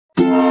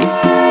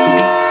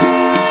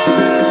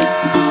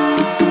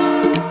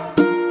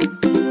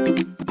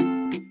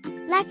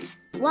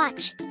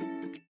much.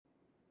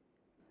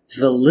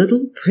 The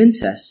little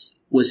princess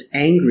was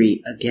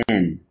angry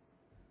again.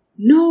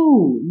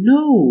 No,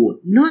 no,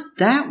 not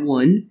that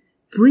one.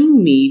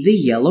 Bring me the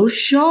yellow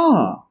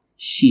shawl,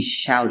 she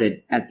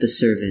shouted at the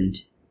servant.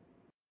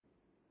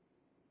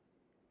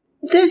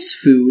 This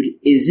food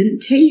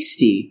isn't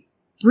tasty.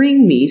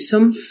 Bring me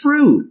some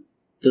fruit,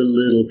 the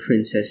little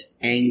princess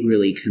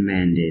angrily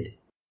commanded.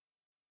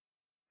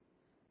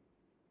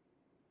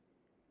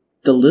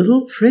 The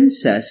little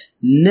princess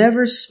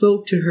never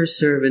spoke to her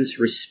servants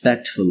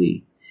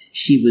respectfully.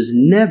 She was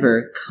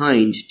never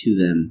kind to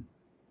them.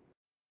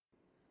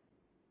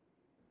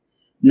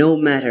 No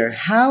matter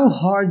how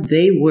hard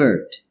they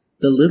worked,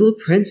 the little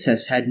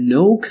princess had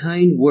no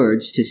kind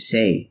words to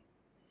say.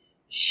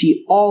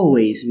 She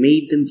always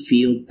made them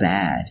feel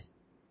bad.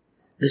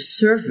 The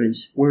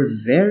servants were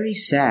very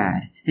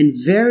sad and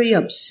very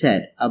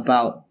upset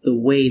about the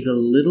way the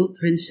little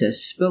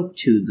princess spoke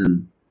to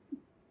them.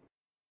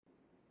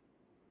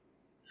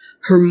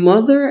 Her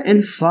mother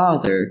and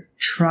father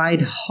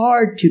tried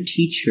hard to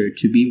teach her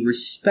to be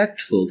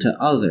respectful to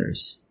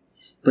others,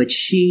 but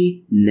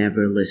she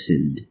never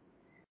listened.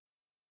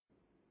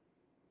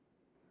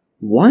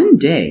 One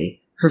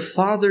day, her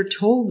father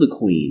told the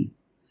queen,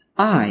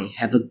 "I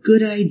have a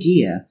good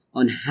idea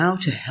on how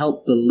to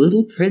help the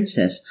little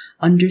princess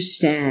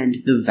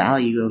understand the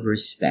value of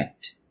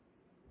respect."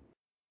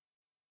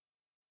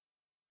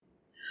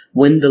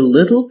 When the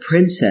little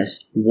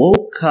princess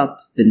woke up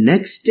the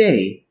next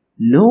day,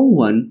 no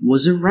one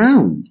was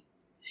around.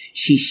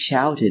 She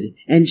shouted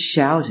and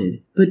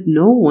shouted, but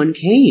no one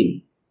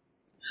came.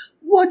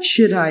 "What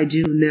should I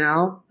do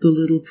now?" the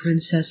little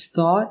princess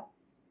thought.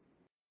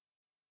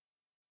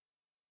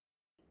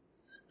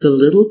 The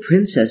little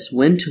princess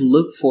went to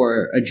look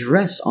for a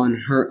dress on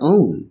her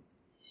own.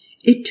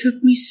 "It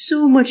took me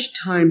so much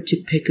time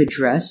to pick a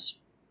dress.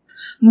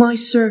 My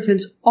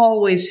servants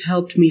always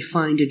helped me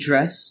find a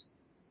dress,"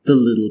 the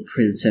little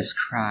princess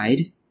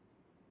cried.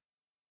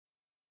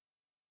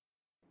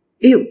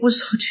 "It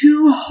was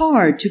too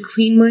hard to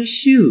clean my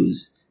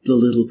shoes," the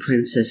little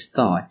princess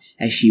thought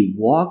as she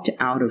walked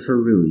out of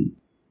her room.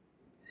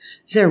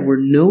 There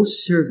were no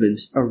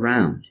servants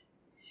around.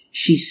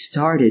 She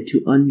started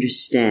to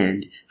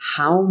understand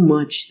how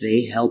much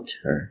they helped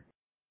her.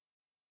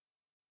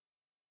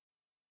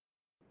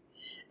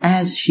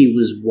 As she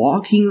was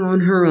walking on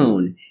her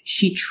own,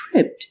 she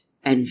tripped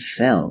and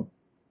fell.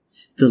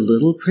 The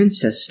little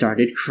princess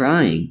started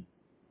crying.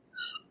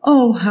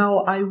 "Oh, how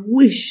I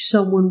wish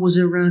someone was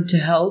around to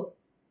help,"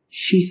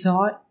 she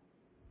thought.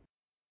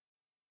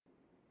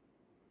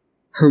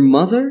 Her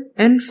mother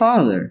and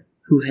father,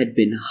 who had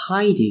been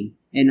hiding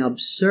and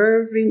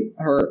observing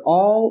her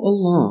all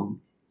along,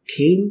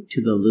 came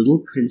to the little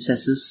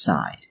princess's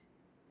side.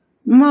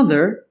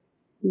 "Mother,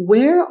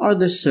 where are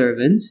the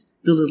servants?"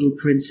 the little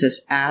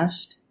princess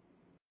asked.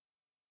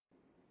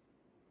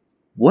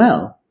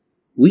 "Well,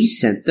 we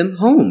sent them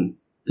home,"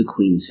 the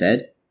queen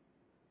said,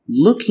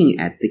 looking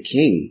at the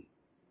king.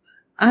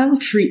 "I'll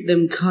treat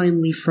them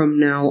kindly from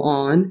now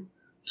on.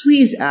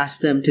 Please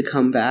ask them to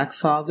come back,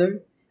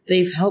 father.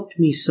 They've helped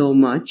me so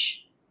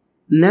much.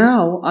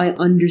 Now I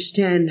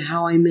understand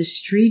how I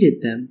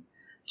mistreated them.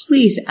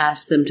 Please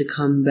ask them to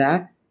come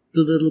back,"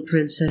 the little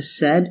princess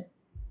said.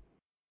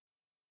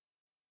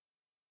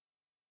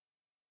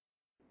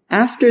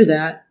 After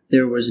that,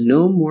 there was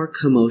no more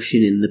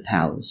commotion in the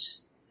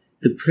palace.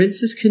 The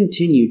princess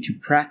continued to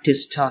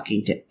practice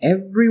talking to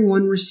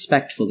everyone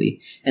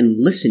respectfully and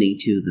listening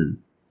to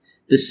them.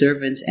 The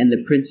servants and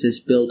the princess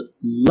built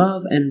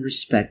love and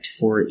respect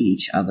for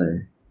each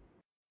other.